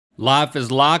Life is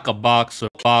like a box of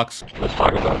box. Let's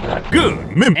talk about that. Good.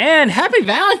 And happy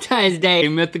Valentine's Day,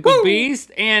 Mythical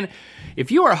Beast. And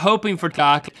if you are hoping for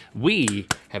chocolate, we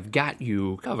have got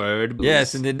you covered.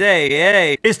 Yes, and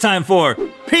today, it's time for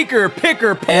Peeker,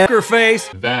 Picker, Poker Face.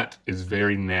 That is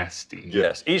very nasty.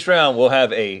 Yes, each round we'll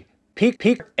have a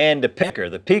peek, and a picker.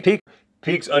 The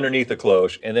peeks underneath the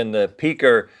cloche, and then the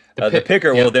picker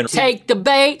will then take the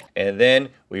bait. And then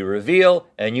we reveal,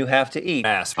 and you have to eat.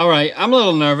 All right, I'm a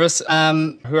little nervous.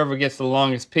 Whoever gets the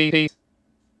longest piece.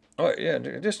 Oh yeah,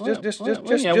 just. Man, that's.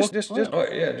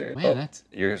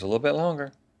 Yours a little bit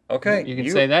longer. Okay. You can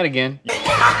say that again.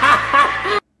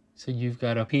 So you've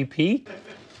got a PP?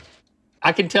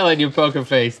 I can tell in your poker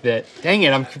face that, dang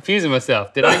it, I'm confusing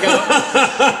myself. Did I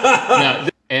go? No,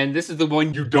 and this is the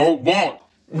one you don't want.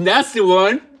 That's the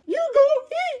one you go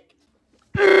eat.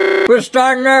 We're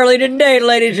starting early today,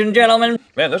 ladies and gentlemen.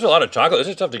 Man, there's a lot of chocolate. This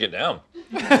is tough to get down.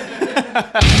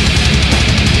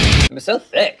 It's so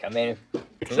thick. I mean,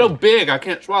 it's so big, I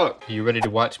can't swallow it. Are you ready to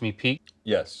watch me peek?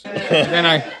 Yes.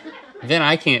 Then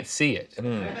I can't see it.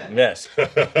 Yes.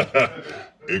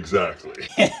 Exactly.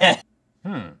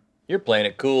 You're playing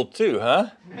it cool too,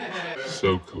 huh?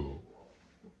 So cool.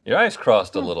 Your eyes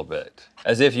crossed a little bit,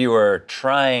 as if you were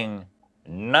trying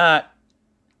not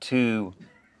to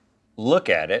look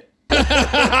at it.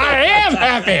 I am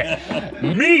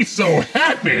happy. Me so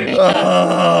happy.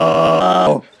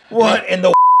 What in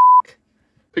the?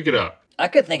 Pick it up. I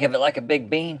could think of it like a big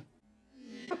bean.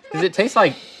 Does it taste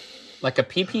like a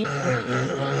pee-pee?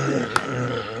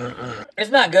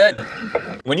 It's not good.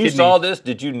 When you saw this,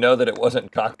 did you know that it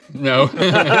wasn't cock? No.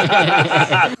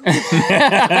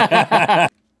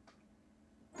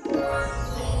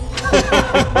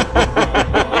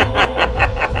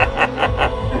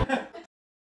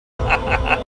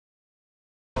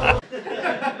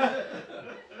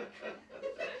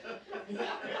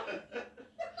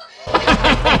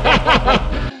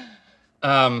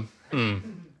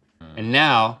 And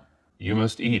now, You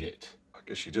must eat it. I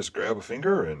guess you just grab a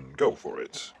finger and go for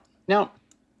it. now,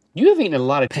 you have eaten a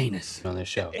lot of penis on this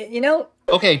show. You know,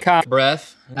 Okay, cock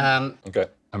breath. Okay.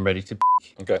 I'm ready to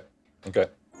Okay. Okay.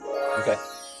 Okay.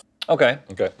 Okay.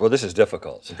 Okay. Well, this is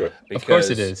difficult. Okay. Of course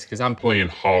it is, because I'm Playing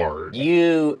hard.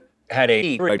 You had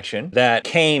a reaction that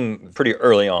came pretty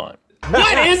early on.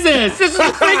 What is this? This is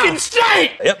a freaking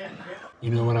snake! Yep. You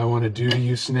know what I want to do to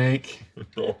you, Snake?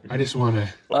 I just want to...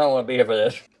 I don't want to be here for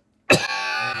this.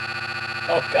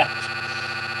 Oh,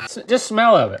 gosh. Just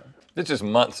smell of it. This is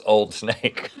months old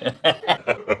snake.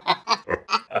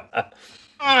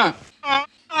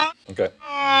 Okay.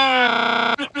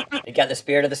 You got the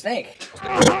spirit of the snake.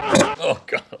 Oh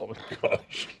god. Oh my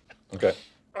gosh. Okay.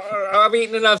 I've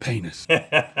eaten enough Penis.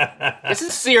 This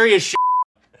is serious shit.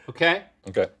 Okay?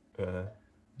 Okay.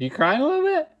 You crying a little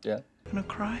bit? Yeah.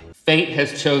 Fate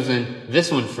has chosen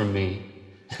this one from me.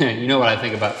 You know what I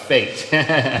think about fate.